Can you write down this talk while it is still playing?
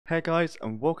Hey guys,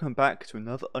 and welcome back to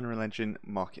another Unreal Engine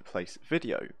Marketplace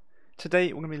video.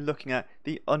 Today we're going to be looking at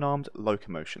the Unarmed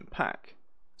Locomotion Pack.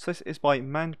 So this is by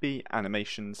Man-B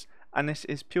Animations, and this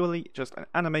is purely just an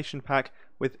animation pack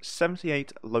with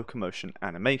 78 locomotion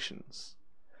animations.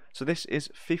 So this is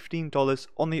 $15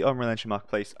 on the Unreal Engine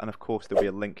Marketplace, and of course there will be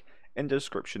a link in the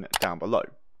description down below.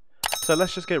 So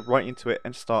let's just get right into it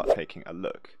and start taking a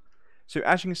look. So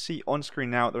as you can see on screen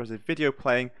now, there is a video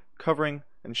playing covering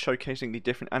and showcasing the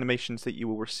different animations that you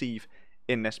will receive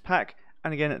in this pack,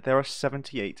 and again there are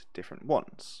 78 different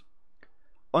ones.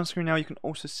 On screen now you can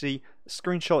also see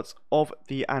screenshots of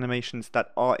the animations that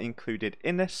are included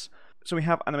in this. So we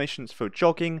have animations for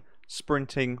jogging,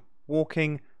 sprinting,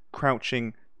 walking,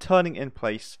 crouching, turning in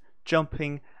place,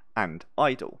 jumping and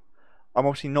idle. I'm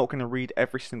obviously not going to read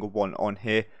every single one on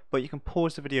here, but you can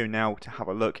pause the video now to have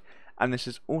a look, and this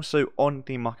is also on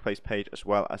the marketplace page as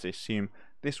well, as I assume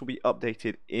this will be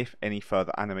updated if any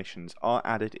further animations are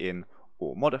added in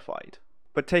or modified.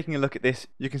 But taking a look at this,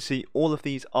 you can see all of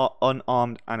these are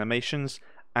unarmed animations,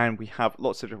 and we have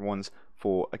lots of different ones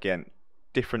for, again,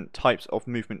 different types of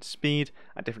movement speed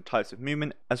and different types of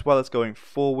movement, as well as going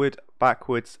forward,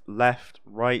 backwards, left,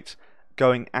 right,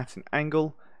 going at an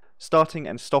angle, starting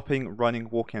and stopping, running,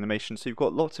 walking animations. So you've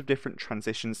got lots of different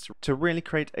transitions to really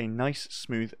create a nice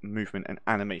smooth movement and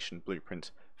animation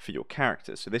blueprint for your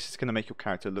characters. So this is going to make your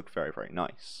character look very, very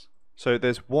nice. So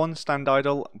there's 1 stand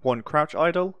idle, 1 crouch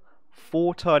idle,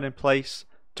 4 turn in place,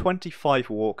 25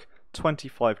 walk,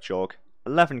 25 jog,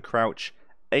 11 crouch,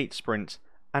 8 sprint,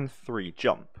 and 3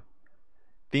 jump.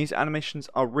 These animations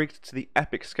are rigged to the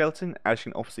epic skeleton, as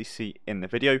you can obviously see in the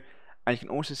video. And you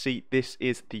can also see this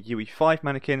is the UE5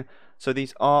 mannequin, so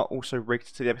these are also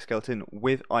rigged to the epic skeleton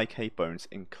with IK bones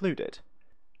included.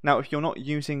 Now if you're not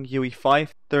using UE5,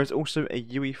 there is also a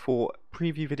UE4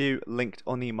 preview video linked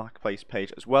on the marketplace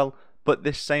page as well, but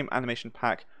this same animation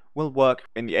pack will work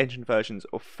in the engine versions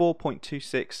of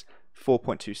 4.26,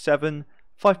 4.27,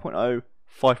 5.0,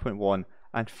 5.1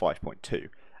 and 5.2,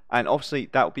 and obviously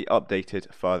that will be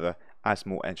updated further as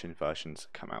more engine versions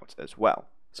come out as well.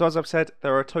 So as I've said,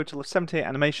 there are a total of 78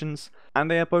 animations,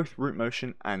 and they are both root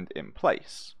motion and in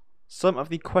place. Some of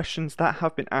the questions that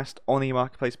have been asked on the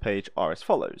marketplace page are as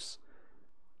follows.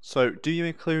 So do you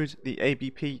include the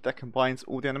ABP that combines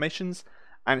all the animations?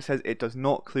 And it says it does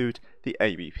not include the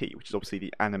ABP, which is obviously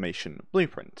the animation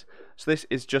blueprint. So this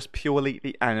is just purely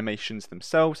the animations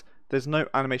themselves. There's no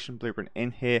animation blueprint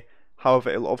in here. However,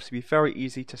 it will obviously be very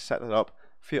easy to set that up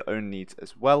for your own needs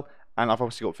as well. And I've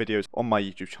obviously got videos on my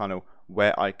YouTube channel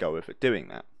where I go over doing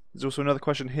that. There's also another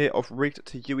question here of rigged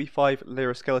to UE5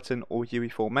 Lyra Skeleton or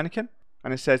UE4 Mannequin,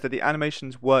 and it says that the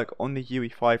animations work on the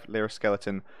UE5 Lyra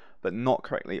Skeleton but not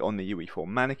correctly on the UE4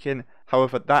 Mannequin.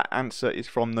 However, that answer is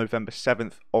from November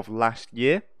 7th of last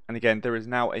year, and again there is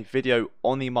now a video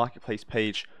on the marketplace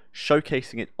page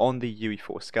showcasing it on the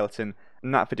UE4 Skeleton,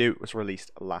 and that video was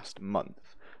released last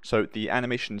month. So the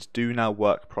animations do now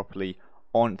work properly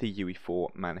on the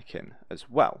UE4 Mannequin as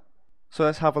well. So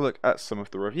let's have a look at some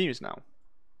of the reviews now.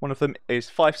 One of them is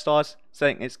 5 stars,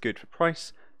 saying it's good for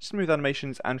price, smooth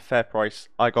animations and fair price.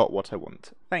 I got what I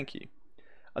want, thank you.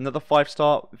 Another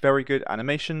 5-star, very good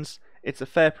animations, it's a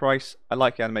fair price, I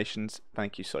like the animations,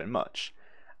 thank you so much.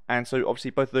 And so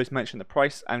obviously both of those mention the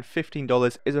price, and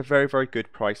 $15 is a very, very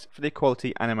good price for the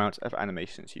quality and amount of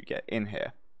animations you get in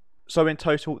here. So in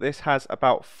total this has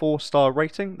about 4-star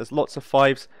rating, there's lots of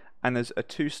 5s, and there's a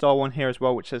 2-star one here as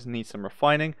well which says needs some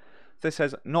refining. This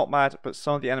says not bad, but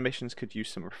some of the animations could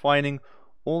use some refining.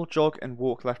 All jog and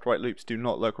walk left right loops do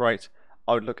not look right.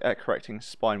 I would look at correcting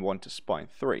spine 1 to spine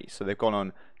 3. So they've gone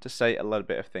on to say a little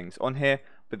bit of things on here,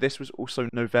 but this was also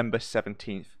November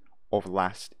 17th of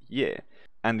last year.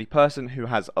 And the person who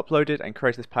has uploaded and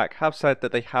created this pack have said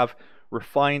that they have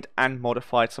refined and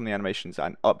modified some of the animations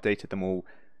and updated them all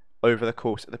over the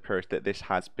course of the period that this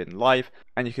has been live,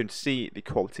 and you can see the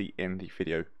quality in the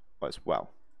video as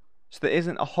well. So there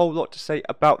isn't a whole lot to say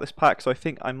about this pack, so I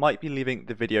think I might be leaving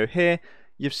the video here.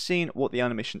 You've seen what the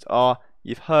animations are,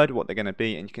 you've heard what they're going to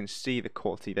be, and you can see the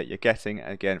quality that you're getting,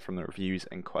 again from the reviews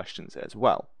and questions as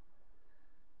well.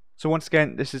 So once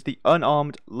again, this is the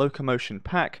Unarmed Locomotion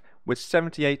Pack with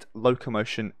 78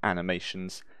 locomotion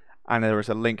animations, and there is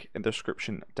a link in the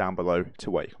description down below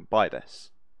to where you can buy this.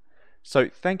 So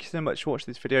thank you so much for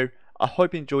watching this video. I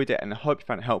hope you enjoyed it, and I hope you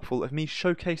found it helpful of me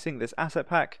showcasing this asset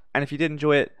pack. And if you did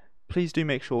enjoy it, please do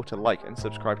make sure to like and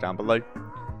subscribe down below.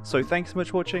 So thanks so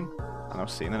much for watching, and I'll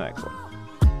see you in the next one.